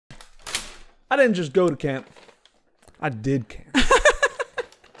I didn't just go to camp. I did camp.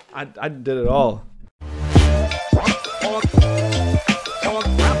 I did it all.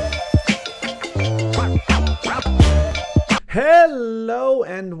 Hello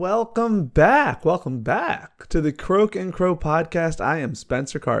and welcome back. Welcome back to the Croak and Crow podcast. I am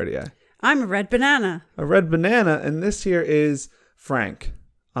Spencer Cartier. I'm a red banana. A red banana, and this here is Frank.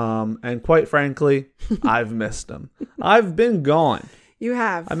 And quite frankly, I've missed him. I've been gone. You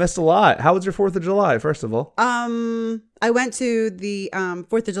have. I missed a lot. How was your 4th of July, first of all? I went to the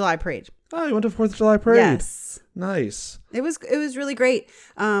 4th of July parade. Oh, you went to 4th of July parade? Yes. Nice. It was really great.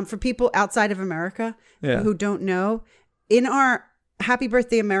 For people outside of America who don't know, in our Happy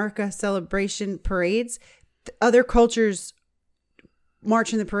Birthday America celebration parades, other cultures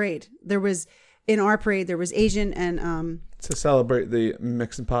march in the parade. In our parade, there was Asian and to celebrate the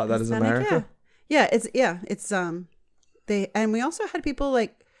mixing pot that is America. It's and we also had people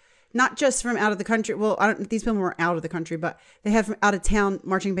like not just from out of the country. Well, these people weren't out of the country, but they have from out of town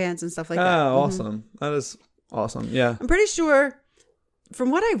marching bands and stuff like that. Oh, awesome! That is awesome. Yeah, I'm pretty sure, from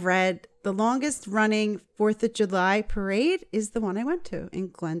what I've read, the longest running 4th of July parade is the one I went to in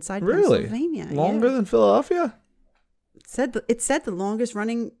Glenside, Pennsylvania. Longer than Philadelphia? It said the longest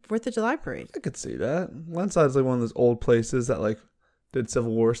running 4th of July parade. I could see that. Glenside's like one of those old places that like did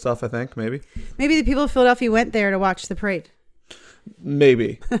Civil War stuff, I think, maybe. Maybe the people of Philadelphia went there to watch the parade.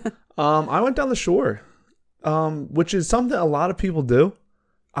 Maybe. I went down the shore, which is something a lot of people do.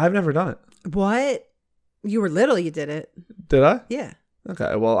 I've never done it. What? You were little, you did it. Did I? Yeah.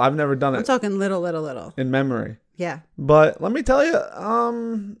 Okay, well, I've never done it. I'm talking little. In memory. Yeah. But let me tell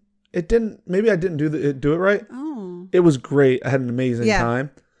you, maybe I didn't do it right. Oh. It was great. I had an amazing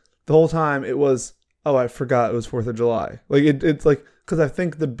time. The whole time it was, I forgot it was 4th of July. Like it's like, because I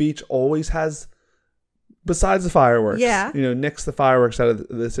think the beach always has, besides the fireworks, nix the fireworks out of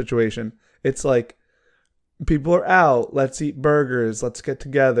the situation. It's like, people are out. Let's eat burgers. Let's get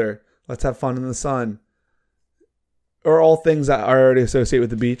together. Let's have fun in the sun. Or all things that I already associate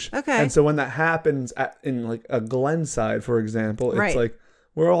with the beach. Okay. And so when that happens in like a Glenside, for example, it's like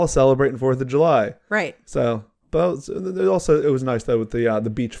we're all celebrating 4th of July. Right. So, but it was nice though with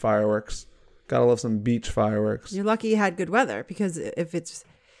the beach fireworks. Gotta love some beach fireworks. You're lucky you had good weather, because if it's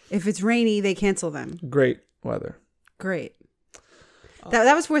rainy, they cancel them. Great weather. Great.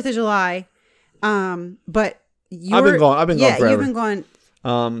 That was 4th of July. But I've been gone forever. Yeah, you've been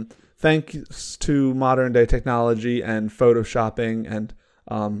gone. Thanks to modern day technology and photoshopping and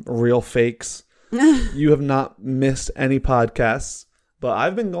real fakes, you have not missed any podcasts. But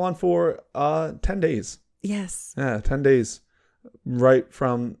I've been gone for 10 days. Yes. Yeah, 10 days. Right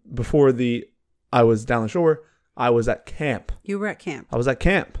from before I was down the shore, I was at camp. You were at camp. I was at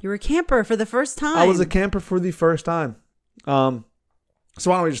camp. You were a camper for the first time. I was a camper for the first time. So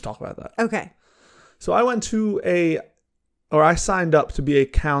why don't we just talk about that? Okay. So I went I signed up to be a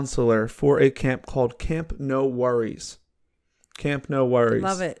counselor for a camp called Camp No Worries. Camp No Worries.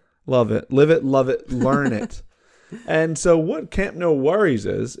 Love it. Love it. Live it, love it, learn it. And so what Camp No Worries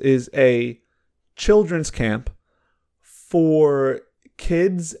is a children's camp for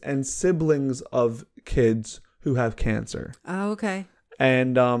kids and siblings of kids who have cancer. Oh, okay.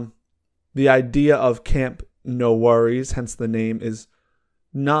 And the idea of Camp No Worries, hence the name, is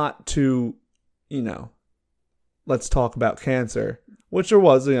not to, let's talk about cancer, which there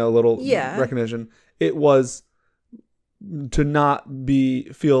was, a little recognition. It was to not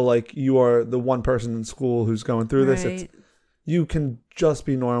feel like you are the one person in school who's going through this. You can just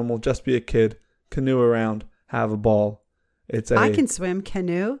be normal, just be a kid, canoe around, have a ball. I can swim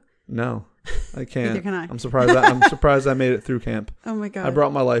canoe. No, I can't. Neither can I. I'm surprised I made it through camp. Oh my God. I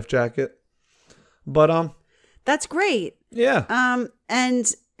brought my life jacket. But that's great. Yeah.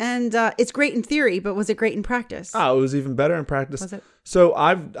 And it's great in theory, but was it great in practice? Oh, it was even better in practice. Was it? So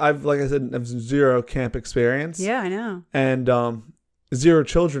I've like I said, I've zero camp experience. Yeah, I know. And zero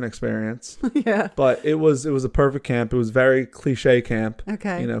children experience. Yeah. But it was a perfect camp. It was very cliche camp.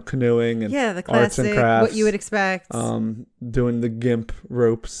 Okay. Canoeing and the classic, arts and crafts. what you would expect. Doing the gimp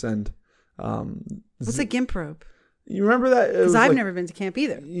ropes and what's a gimp rope? You remember that? Because I've never been to camp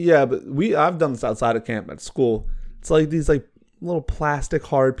either. Yeah, but I've done this outside of camp at school. It's like these like little plastic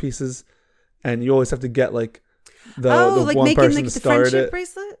hard pieces, and you always have to get like the like one making person like to the start friendship it.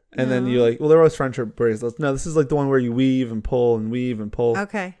 bracelet? And then you like, there was friendship bracelets. No, this is like the one where you weave and pull and weave and pull.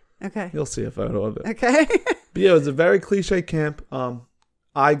 Okay. You'll see a photo of it. Okay. But yeah, it was a very cliche camp.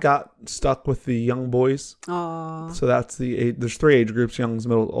 I got stuck with the young boys. Aww. So that's there's 3 age groups, youngs,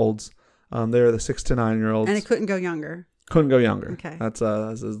 middle, olds. They're the 6 to 9 year olds. And it couldn't go younger. Couldn't go younger. Okay. That's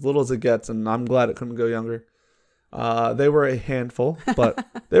as little as it gets, and I'm glad it couldn't go younger. They were a handful, but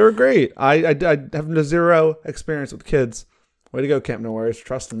they were great. I have zero experience with kids. Way to go, Camp No Worries,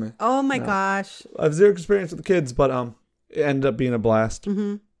 trusting me. Oh my gosh. I have zero experience with the kids, but it ended up being a blast.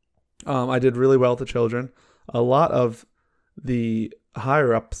 I did really well with the children. A lot of the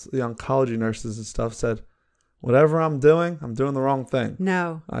higher ups, the oncology nurses and stuff, said, whatever I'm doing the wrong thing.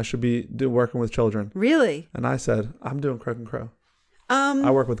 No. I should be working with children. Really? And I said, I'm doing croak and crow.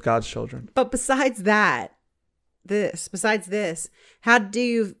 I work with God's children. But besides this, how do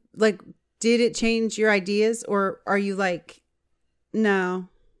you, did it change your ideas, or are you no?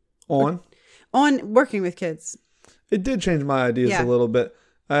 On working with kids? It did change my ideas a little bit.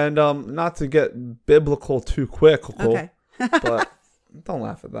 And not to get biblical too quick. Okay. But don't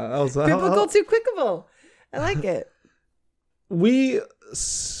laugh at that. That was biblical too quickable. I like it.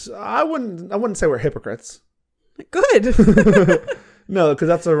 I wouldn't say we're hypocrites. Good. No, because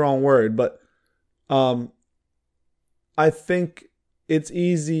that's the wrong word. But I think it's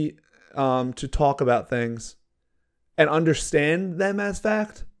easy to talk about things and understand them as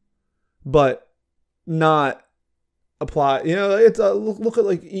fact, but not apply. It's look at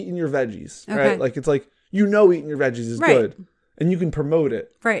eating your veggies, right? It's eating your veggies is good, and you can promote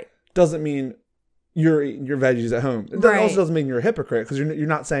it. Right. Doesn't mean you're eating your veggies at home. It also doesn't mean you're a hypocrite, because you're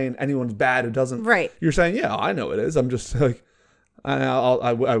not saying anyone's bad who doesn't. Right. You're saying, yeah, I know it is. I'm just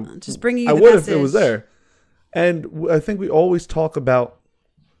I just bringing you. I would message. If it was there, and I think we always talk about,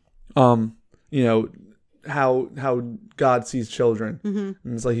 how God sees children, and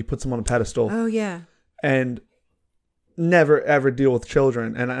it's He puts them on a pedestal. Oh yeah. And never ever deal with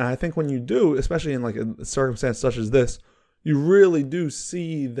children, and I think when you do, especially in a circumstance such as this, you really do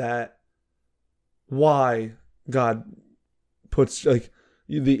see that why God puts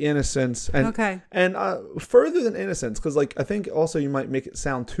the innocence and further than innocence, because I think also you might make it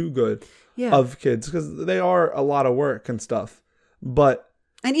sound too good of kids, because they are a lot of work and stuff,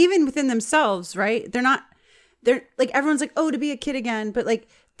 and even within themselves, right? They're everyone's to be a kid again, but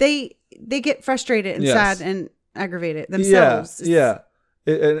they get frustrated and sad and aggravated themselves.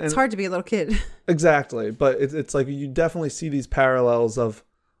 It's hard to be a little kid. Exactly. But it's you definitely see these parallels of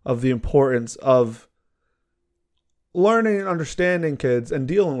the importance of learning and understanding kids and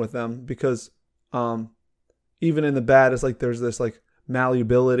dealing with them, because even in the bad, it's there's this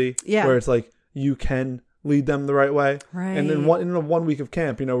malleability where it's you can lead them the right way. Right. And then in 1 week of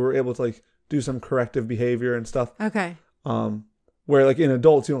camp, we're able to do some corrective behavior and stuff. Okay. Where in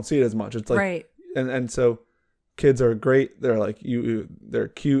adults you don't see it as much. It's right. And so kids are great. They're they're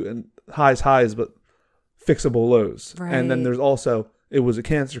cute and highs, but fixable lows. Right. And then there's also, it was a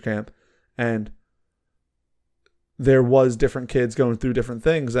cancer camp, and there was different kids going through different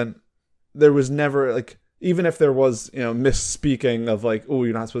things, and there was never even if there was misspeaking of oh,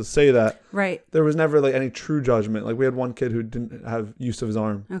 you're not supposed to say that. Right. There was never any true judgment. We had one kid who didn't have use of his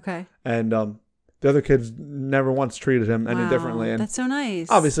arm. Okay. And the other kids never once treated him any differently. And that's so nice.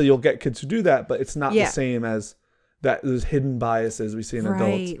 Obviously, you'll get kids who do that, but it's not the same as those hidden biases we see in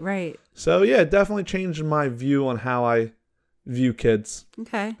adults. Right. So yeah, it definitely changed my view on how I view kids.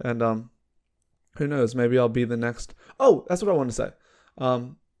 Okay. And who knows? Maybe I'll be the next. Oh, that's what I wanted to say.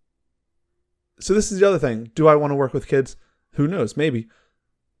 So this is the other thing. Do I want to work with kids? Who knows? Maybe.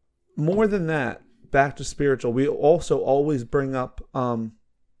 More than that, back to spiritual. We also always bring up.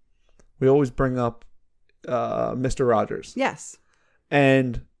 Mr. Rogers. Yes.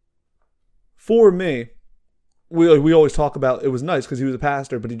 And for me, we always talk about, it was nice because he was a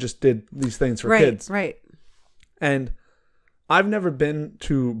pastor, but he just did these things for kids. Right. And I've never been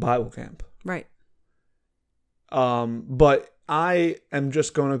to Bible camp. Right. But I am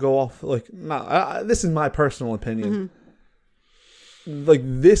just going to go off this is my personal opinion.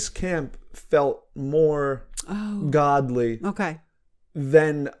 This camp felt more godly. Okay.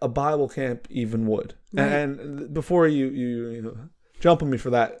 Than a Bible camp even would. Right. And before you jump on me for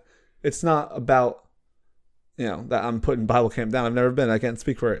that, it's not about that I'm putting Bible camp down. I've never been. I can't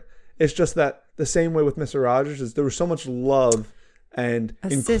speak for it. It's just that the same way with Mr. Rogers is there was so much love and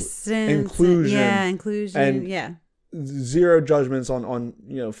inclusion. And zero judgments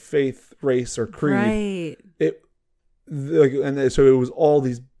on faith, race, or creed. Right. So it was all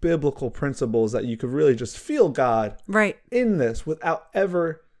these biblical principles that you could really just feel God in this without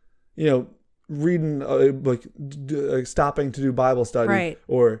ever, reading stopping to do Bible study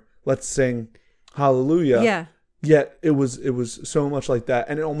or let's sing hallelujah. Yeah. Yet it was so much like that,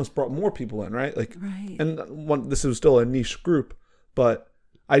 and it almost brought more people in, right? And this was still a niche group, but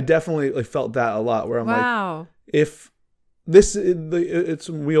I definitely felt that a lot. Where I'm if this,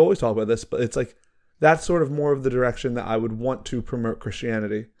 we always talk about this, but it's that's sort of more of the direction that I would want to promote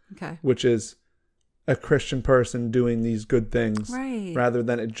Christianity. Okay. Which is a Christian person doing these good things, right? Rather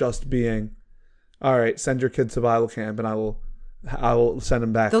than it just being, all right, send your kids to Bible camp, and I will send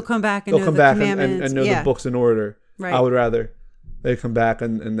them back. They'll come back and know the commandments and know the books in order. Right. I would rather they come back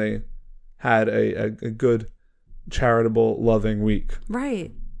and they had a good, charitable, loving week.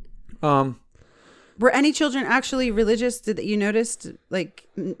 Right. Were any children actually religious? Did you notice? Like,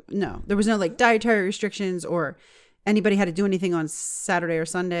 no, there was no like dietary restrictions or anybody had to do anything on Saturday or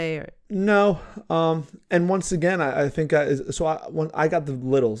Sunday. Or no. And once again, I think when I got the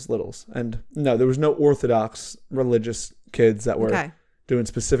littles, and no, there was no Orthodox religious kids that were doing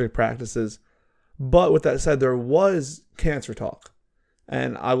specific practices. But with that said, there was cancer talk,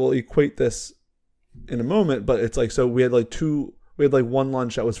 and I will equate this in a moment. But it's like, so we had one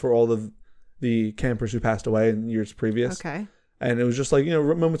lunch that was for all of the campers who passed away in years previous. Okay. And it was just like,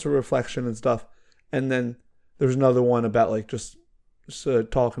 moments of reflection and stuff. And then there's another one about like just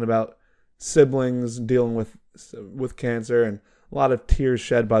talking about siblings dealing with cancer, and a lot of tears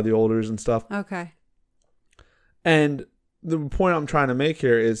shed by the elders and stuff. Okay. And the point I'm trying to make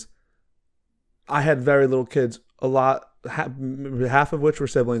here is I had very little kids, half of which were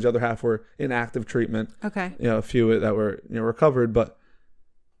siblings, the other half were in active treatment. Okay. A few that were recovered, but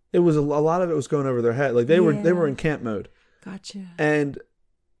it was a lot of it was going over their head. Like they were in camp mode. Gotcha. And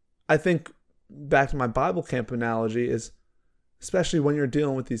I think back to my Bible camp analogy is, especially when you're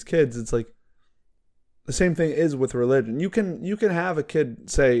dealing with these kids, it's like the same thing is with religion. You can have a kid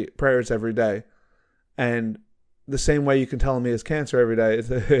say prayers every day, and the same way you can tell him he has cancer every day.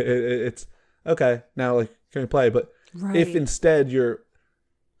 It's okay. Now, like, can we play? But if instead you're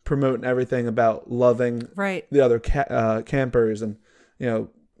promoting everything about loving the other campers and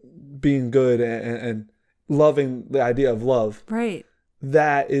being good and loving the idea of love,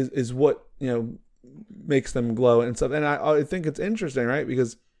 that is what makes them glow and stuff. And I think it's interesting, right?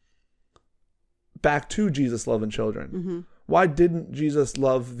 Because back to Jesus loving children, why didn't Jesus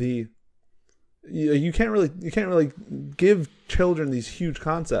love the? You can't really give children these huge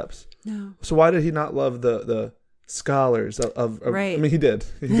concepts. No. So why did he not love the scholars of I mean, he did.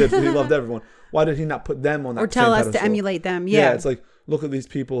 He loved everyone. Why did he not put them on that? Or tell us pedestal? to emulate them? Yeah. It's like, look at these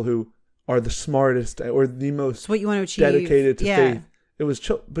people who are the smartest or the most what you want to achieve. Dedicated to faith. It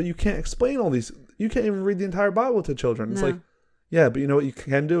was, but you can't explain all these. You can't even read the entire Bible to children. It's like, but you know what you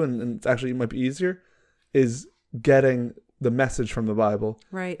can do, and actually it might be easier, is getting the message from the Bible,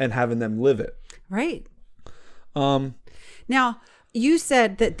 and having them live it. Right. Now, you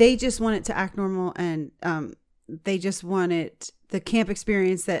said that they just wanted to act normal, and they just wanted the camp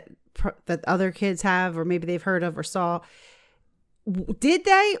experience that other kids have, or maybe they've heard of or saw. Did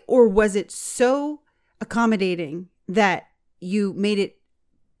they, or was it so accommodating that you made it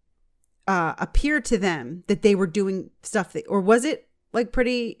appear to them that they were doing stuff or was it like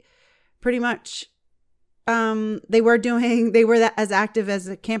pretty much they were that as active as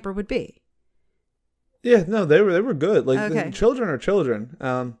a camper would be? Yeah, no, they were good. Like children are children.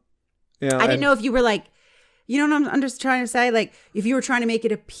 I didn't know if you were like, you know what I'm just trying to say? Like if you were trying to make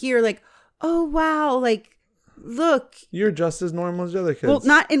it appear like, oh wow, like look, you're just as normal as the other kids. Well,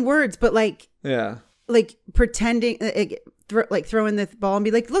 not in words, but like like pretending, throwing the ball and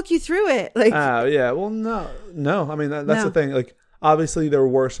be like, look, you threw it. Like, well, no. I mean, that's the thing. Like, obviously, there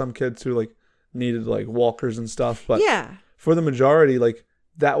were some kids who like needed like walkers and stuff, but for the majority, like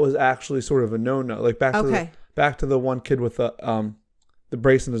that was actually sort of a no-no. Like back to the one kid with the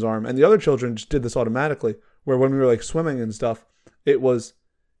brace in his arm, and the other children just did this automatically. Where when we were like swimming and stuff, it was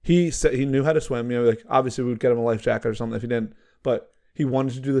he said he knew how to swim. Like obviously we would get him a life jacket or something if he didn't, but he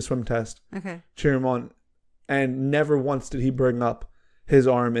wanted to do the swim test. Okay. Cheer him on. And never once did he bring up his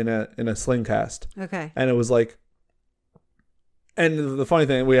arm in a sling cast. Okay. And it was like, and the funny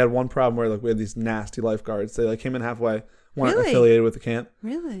thing, we had one problem where like we had these nasty lifeguards. They like came in halfway, weren't affiliated with the camp.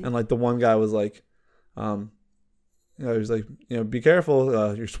 Really? And like the one guy was like, he was like, be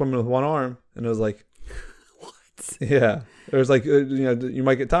careful, you're swimming with one arm. And it was like, what? Yeah. It was like, you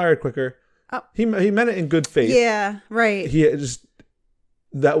might get tired quicker. Oh. He meant it in good faith. Yeah. Right.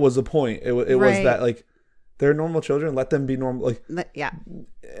 That was the point. It was that like, they're normal children. Let them be normal. Like, yeah.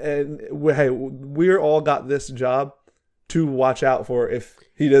 And we're all got this job to watch out for if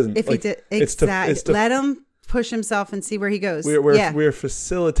he doesn't. If he did, exactly. Let him push himself and see where he goes. We're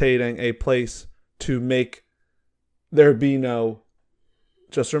facilitating a place to make there be no.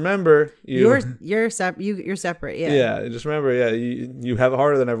 Just remember, you're separate. Yeah. Yeah. Just remember, you have it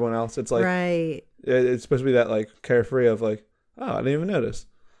harder than everyone else. It's like it's supposed to be that like carefree of like, oh, I didn't even notice.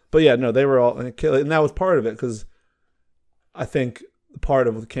 But yeah, no, they were all, and that was part of it, because I think part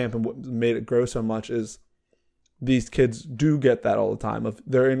of the camp and what made it grow so much is these kids do get that all the time.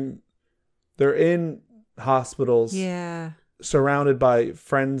 They're they're in hospitals, surrounded by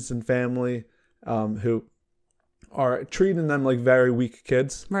friends and family who are treating them like very weak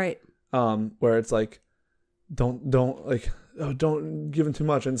kids, right? Where it's like, don't give him too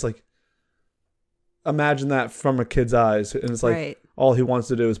much, and it's like, imagine that from a kid's eyes, and it's like all he wants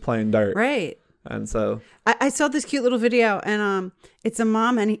to do is play in dirt, right? And so I saw this cute little video, and it's a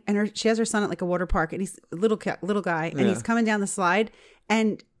mom, and she has her son at like a water park, and he's a little guy, and he's coming down the slide,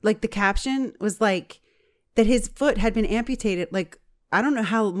 and like the caption was like that his foot had been amputated, like I don't know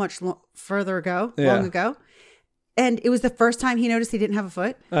how much further ago, long ago, and it was the first time he noticed he didn't have a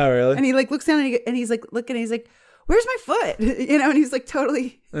foot. Oh, really? And he like looks down and he's like looking, and he's like, "Where's my foot?" You know, and he's like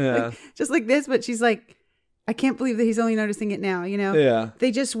totally like, just like this, but she's like, I can't believe that he's only noticing it now, you know? Yeah.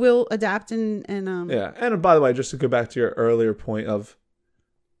 They just will adapt and yeah. And by the way, just to go back to your earlier point of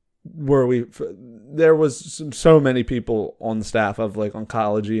there was so many people on the staff of like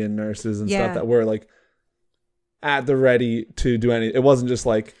oncology and nurses and stuff that were like at the ready to do anything. It wasn't just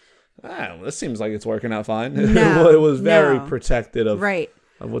like, this seems like it's working out fine. No, it was very protected of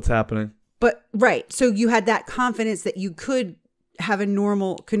what's happening. But so you had that confidence that you could have a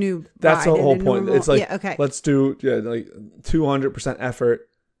normal canoe. That's the whole point. It's like, let's do like 200% effort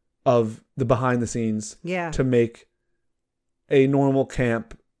of the behind the scenes to make a normal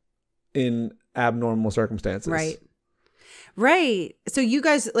camp in abnormal circumstances. Right. So you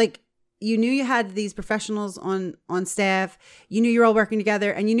guys, like, you knew you had these professionals on staff. You knew you were all working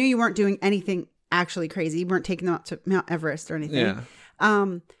together, and you knew you weren't doing anything actually crazy. You weren't taking them up to Mount Everest or anything. Yeah.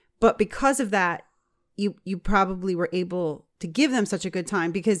 But because of that, you probably were able to give them such a good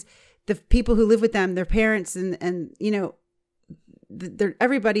time, because the people who live with them, their parents and you know,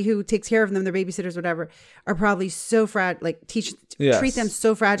 everybody who takes care of them, their babysitters, whatever, are probably so treat them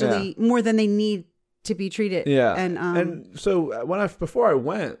so fragilely, more than they need to be treated. Yeah. And so before I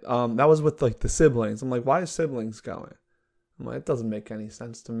went, that was with like the siblings. I'm like, why is siblings going? I'm like, it doesn't make any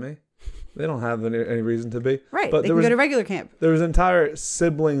sense to me. They don't have any reason to be. Right. But they can go to regular camp. There was an entire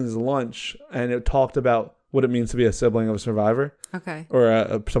siblings lunch, and it talked about what it means to be a sibling of a survivor. Okay.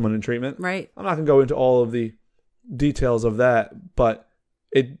 Or someone in treatment. Right. I'm not going to go into all of the details of that, but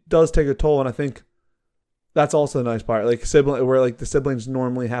it does take a toll, and I think that's also a nice part. Like where like the siblings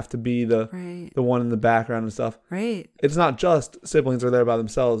normally have to be the one in the background and stuff. Right. It's not just siblings are there by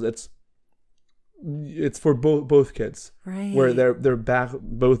themselves. It's for both kids, right? Where they're back,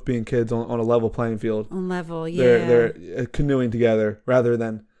 both being kids on a level playing field. On level, yeah. They're canoeing together rather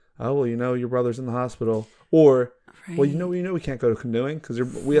than, oh well, you know, your brother's in the hospital, or well, you know we can't go to canoeing because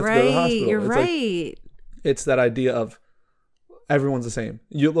we have to go to the hospital. You're right. It's that idea of everyone's the same.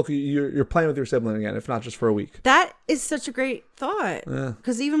 You're playing with your sibling again, if not just for a week. That is such a great thought.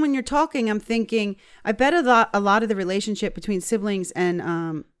 Because even when you're talking, I'm thinking, I bet a lot of the relationship between siblings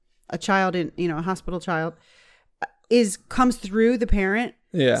and a child in, you know, a hospital child comes through the parent.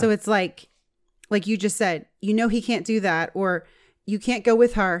 Yeah. So it's like you just said, you know, he can't do that, or you can't go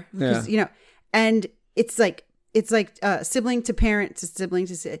with her, you know, and it's like sibling to parent to sibling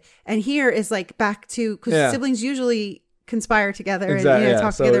to, and here is like back to, because siblings usually conspire together and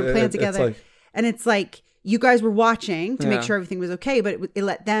talk together, plan together, and it's like you guys were watching to make sure everything was okay, but it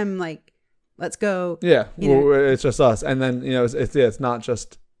let them like, let's go. Yeah. Well, it's just us, and then you know it's not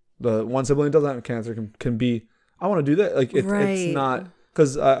just. The one sibling who doesn't have cancer can be, I want to do that. Like it's not,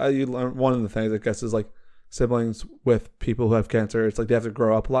 because you learn one of the things I guess is like siblings with people who have cancer. It's like they have to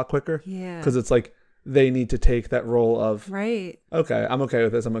grow up a lot quicker. Yeah. Because it's like they need to take that role of okay, I'm okay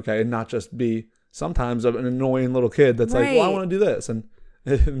with this. I'm okay, and not just be sometimes an annoying little kid that's like, well, I want to do this, and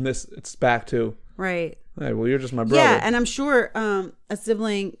it's back to hey, well, you're just my brother. Yeah, and I'm sure a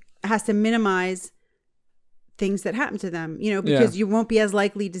sibling has to minimize things that happen to them, you know, because you won't be as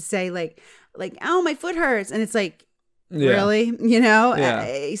likely to say like, ow, my foot hurts. And it's like, really, you know,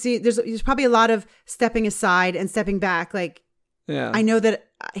 see, there's probably a lot of stepping aside and stepping back. Like, I know that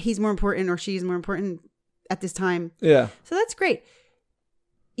he's more important or she's more important at this time. Yeah. So that's great.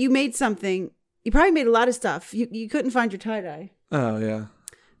 You made something. You probably made a lot of stuff. You couldn't find your tie-dye. Oh, yeah.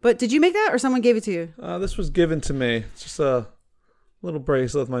 But did you make that or someone gave it to you? This was given to me. It's just a little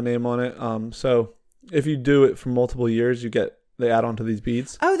bracelet with my name on it. So if you do it for multiple years, they add on to these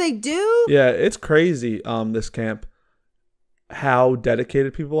beads. Oh, they do? Yeah, it's crazy. This camp, how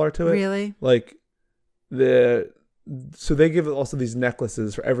dedicated people are to it. Really? Like so they give also these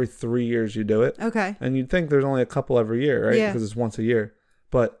necklaces for every 3 years you do it. Okay. And you'd think there's only a couple every year, right? Because it's once a year.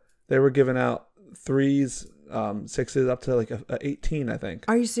 But they were giving out 3s, 6s, up to like a 18, I think.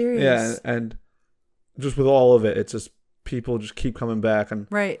 Are you serious? Yeah, and just with all of it, it's just people just keep coming back, and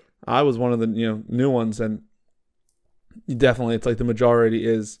I was one of the new ones, and definitely it's like the majority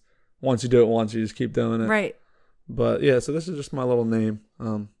is once you do it once, you just keep doing it. Right. But yeah, so this is just my little name,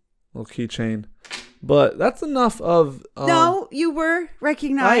 little keychain. But that's enough of. No, you were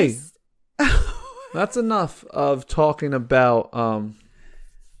recognized. That's enough of talking about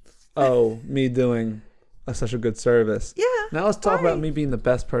me doing such a good service. Yeah. Now let's talk about me being the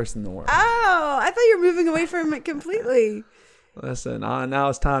best person in the world. Oh, I thought you were moving away from it completely. Listen, now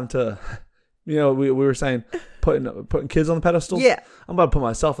it's time to, we were saying putting kids on the pedestals. Yeah. I'm about to put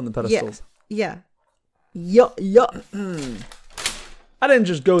myself on the pedestals. Yeah. I didn't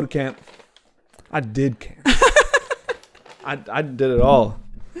just go to camp. I did camp. I did it all.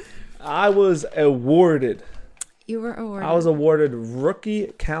 I was awarded. You were awarded. I was awarded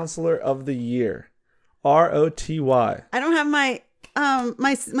Rookie Counselor of the Year. ROTY. I don't have my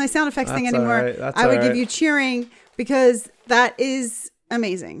my sound effects thing anymore. Right. I would give you cheering because that is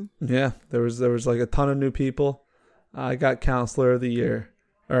amazing. Yeah, there was like a ton of new people. I got Counselor of the Year.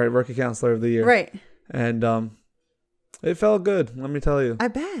 All right, Rookie Counselor of the Year. Right. And it felt good, let me tell you. I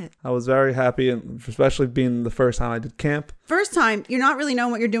bet. I was very happy, and especially being the first time I did camp. First time, you're not really knowing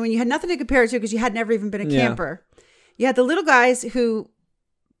what you're doing. You had nothing to compare it to because you had never even been a camper. You had the little guys who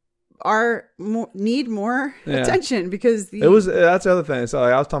need more attention because that's the other thing. So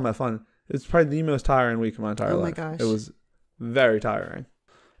I was talking about fun. It's probably the most tiring week of my entire life. Oh my gosh. It was very tiring.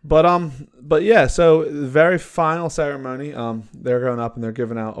 But yeah, so the very final ceremony, they're going up and they're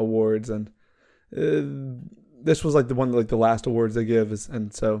giving out awards, and this was like the last awards they give,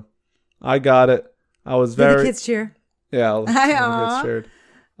 and so I got it. I was very. Did the kids cheer? Yeah, the kids cheered.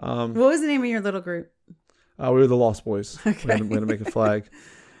 What was the name of your little group? We were the Lost Boys. Okay. We had to make a flag.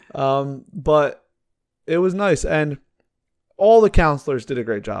 But it was nice, and all the counselors did a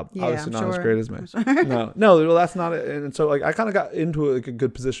great job. Yeah, obviously I'm not sure. as great as me. No, well, that's not it. And so I kind of got into a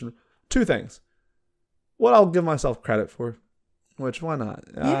good position. Two things. What I'll give myself credit for. Which, why not?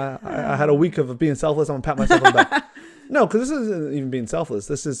 Yeah. I had a week of being selfless. I'm going to pat myself on the back. No, because this isn't even being selfless.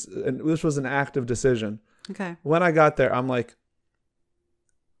 This was an active decision. Okay. When I got there, I'm like...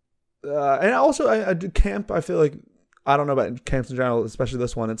 and also, I did camp. I feel like... I don't know about camps in general, especially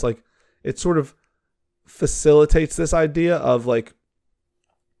this one. It's like... It sort of facilitates this idea of like...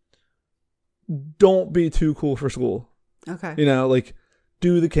 Don't be too cool for school. Okay. Like...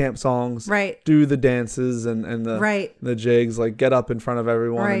 Do the camp songs, right? Do the dances and the jigs, like get up in front of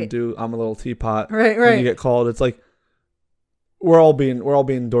everyone and do "I'm a Little Teapot." Right. When you get called, it's like we're all being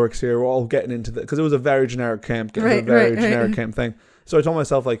dorks here. We're all getting into the because it was a very generic camp, generic camp thing. So I told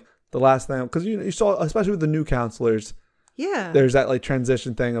myself like the last thing because you saw especially with the new counselors, there's that like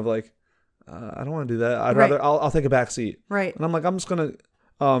transition thing of like I don't want to do that. I'd rather I'll take a back seat, right? And I'm like I'm just gonna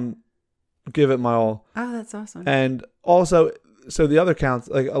give it my all. Oh, that's awesome. And also. So the other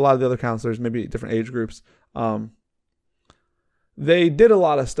like a lot of the other counselors, maybe different age groups, they did a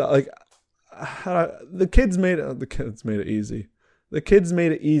lot of stuff. Like the kids made it easy. The kids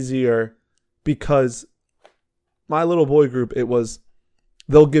made it easier because my little boy group, it was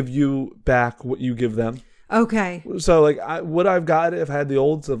they'll give you back what you give them. Okay. So like would I've got it if I had the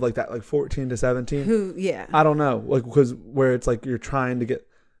olds of like that like 14 to 17? I don't know. Like because where it's like you're trying to get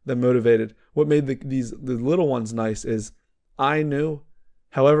them motivated. What made the little ones nice is I knew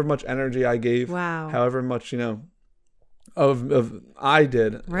however much energy I gave, however much, of I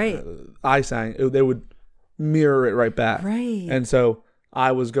did, I sang, they would mirror it right back. Right. And so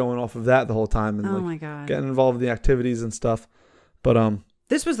I was going off of that the whole time and my God. Getting involved in the activities and stuff. But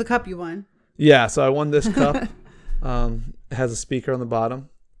this was the cup you won. Yeah, so I won this cup. It has a speaker on the bottom.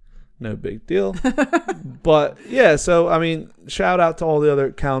 No big deal. But yeah, so I mean, shout out to all the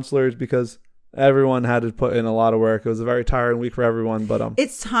other counselors because everyone had to put in a lot of work. It was a very tiring week for everyone, but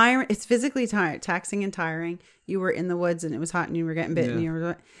it's tiring. It's physically taxing and tiring. You were in the woods and it was hot and you were getting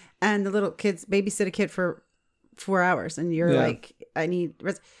bitten. And the little kids babysit a kid for 4 hours, and you're like, I need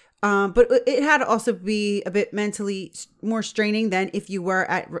rest. But it had to also be a bit mentally more straining than if you were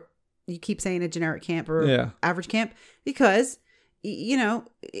at. You keep saying a generic camp or average camp because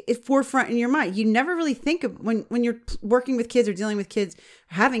it's forefront in your mind. You never really think of when you're working with kids or dealing with kids,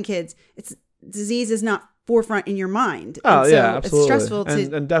 or having kids. It's disease is not forefront in your mind. Oh, so absolutely. It's stressful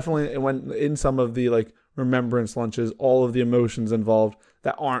and definitely when in some of the like remembrance lunches, all of the emotions involved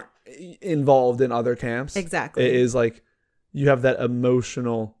that aren't involved in other camps. Exactly. It is like you have that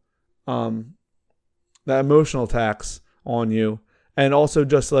emotional tax on you, and also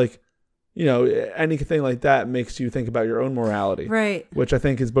just like anything like that makes you think about your own morality, right? Which I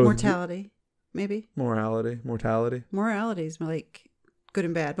think is both mortality, maybe morality. Morality is like good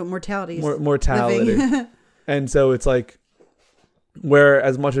and bad, but mortality is mortality. And so it's like where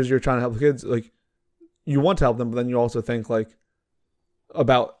as much as you're trying to help the kids, like you want to help them, but then you also think like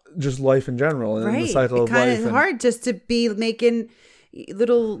about just life in general and the cycle of life. It's hard just to be making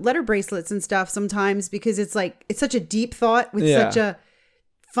little letter bracelets and stuff sometimes, because it's like, it's such a deep thought with such a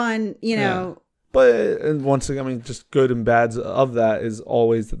fun, you know. But and once again, I mean, just good and bads of that is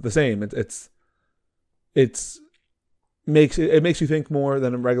always the same. It makes you think more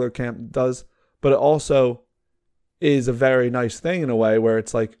than a regular camp does, but it also is a very nice thing in a way where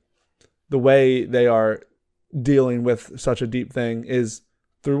it's like the way they are dealing with such a deep thing is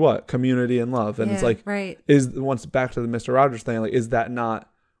through what? Community and love. And it's like, is once back to the Mr. Rogers thing, like, is that not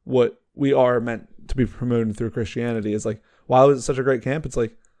what we are meant to be promoting through Christianity? Is like, why was it such a great camp? It's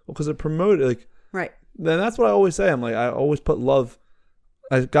like, well, because it promoted, like, then that's what I always say. I'm like, I always put love,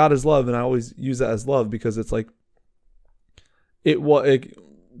 God is love, and I always use that as love, because it's like,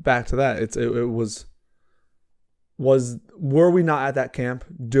 back to that, were we not at that camp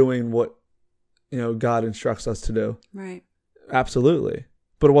doing what, you know, God instructs us to do? Right. Absolutely.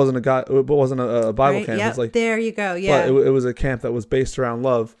 But it wasn't a Bible camp. Yep. It's like, there you go. Yeah. But it was a camp that was based around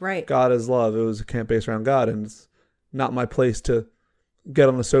love. Right. God is love. It was a camp based around God, and it's not my place to get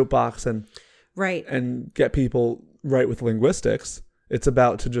on the soapbox and get people right with linguistics. It's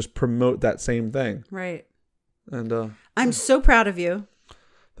about to just promote that same thing. Right. And I'm so proud of you.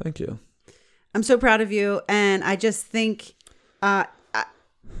 Thank you. I'm so proud of you, and I just think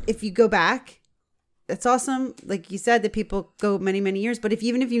if you go back, it's awesome. Like you said, that people go many, many years, but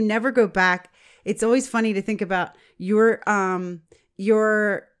even if you never go back, it's always funny to think about your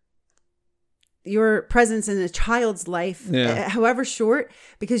presence in a child's life, however short,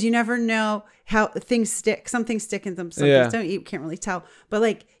 because you never know how things stick. Some things stick and some things don't. You can't really tell. But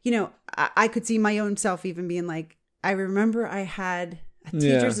like, you know, I could see my own self even being like, I remember I had a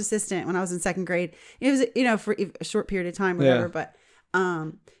teacher's assistant when I was in second grade. It was, you know, for a short period of time, whatever. But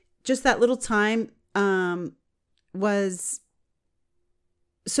just that little time was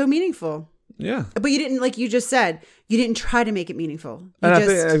so meaningful. Yeah. But you didn't, like you just said, you didn't try to make it meaningful. I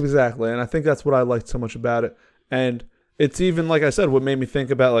think exactly. And I think that's what I liked so much about it. And it's even, like I said, what made me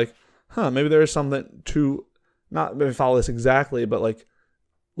think about, like, maybe there is something to not maybe follow this exactly, but like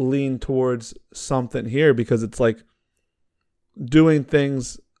lean towards something here, because it's like doing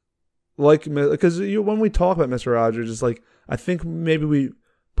things like, because when we talk about Mr. Rogers, it's like, I think maybe we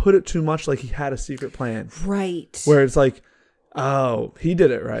put it too much like he had a secret plan. Right. Where it's like, oh, he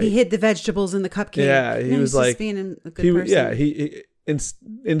did it right. He hid the vegetables in the cupcake. Yeah, he was like, just being a good person. Yeah, he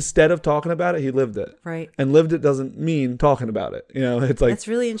instead of talking about it, he lived it. Right. And lived it doesn't mean talking about it. You know, it's like, that's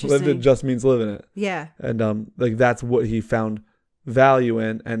really interesting. Lived it just means living it. Yeah. And like that's what he found value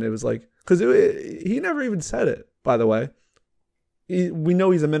in, and it was like, because he never even said it. By the way, we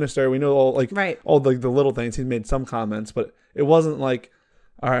know he's a minister. We know all the little things. He made some comments, but it wasn't like,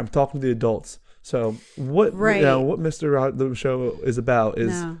 all right, I'm talking to the adults. So what what Mr. the show is about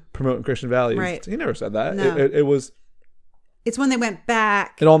is promoting Christian values. Right. He never said that. No. It was. It's when they went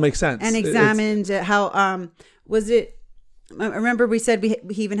back. It all makes sense. And examined how was it. I remember we said he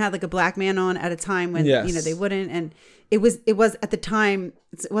even had like a black man on at a time when you know they wouldn't, and it was at the time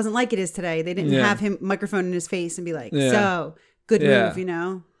it wasn't like it is today. They didn't have him microphone in his face and be like, so good move, you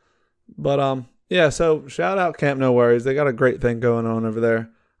know. But so shout out Camp No Worries. They got a great thing going on over there.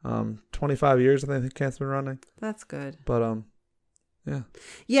 25 years I think Camp's been running. That's good. But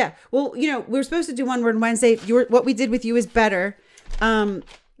yeah. Well, you know, we were supposed to do One Word Wednesday. What we did with you is better.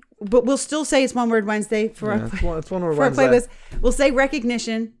 But we'll still say it's One Word Wednesday for it's One Word Wednesday. Our playlist. We'll say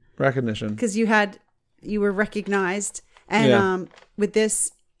recognition because you were recognized, and with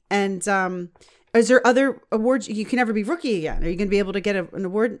this, and is there other awards? You can never be rookie again. Are you going to be able to get an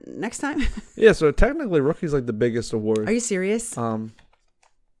award next time? Yeah. So technically, rookie's like the biggest award. Are you serious?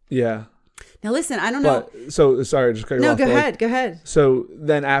 Yeah. Now listen, I don't know. So sorry, just cut you off. No, go ahead. So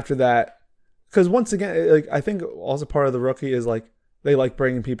then after that, because once again, like I think also part of the rookie is like they like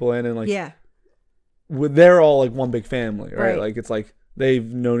bringing people in and like they're all like one big family, right? Like it's like they've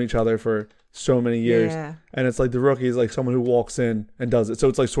known each other for so many years, and it's like the rookie is like someone who walks in and does it. So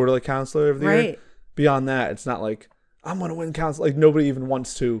it's like sort of like counselor of the year. Beyond that, it's not like I'm gonna win counselor. Like nobody even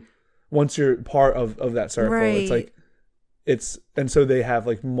wants to. Once you're part of that circle, it's like. And so they have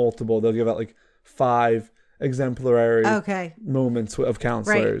like multiple, they'll give out like 5 exemplary moments of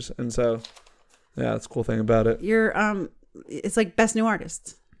counselors. And so, yeah, that's a cool thing about it. You're, it's like best new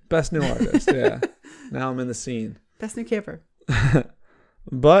artist. Best new artist. Yeah. Now I'm in the scene. Best new camper.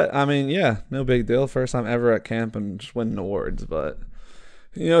 But I mean, yeah, no big deal. First time ever at camp and just winning awards. But,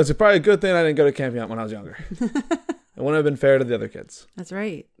 you know, it's probably a good thing I didn't go to camp when I was younger. It wouldn't have been fair to the other kids. That's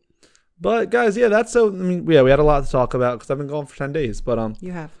right. But guys, that's so. I mean, we had a lot to talk about because I've been gone for 10 days. But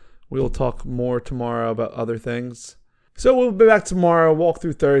you have. We will talk more tomorrow about other things. So we'll be back tomorrow, walk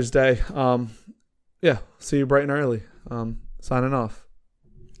through Thursday. See you bright and early. Signing off.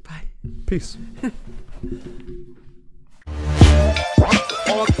 Bye. Peace.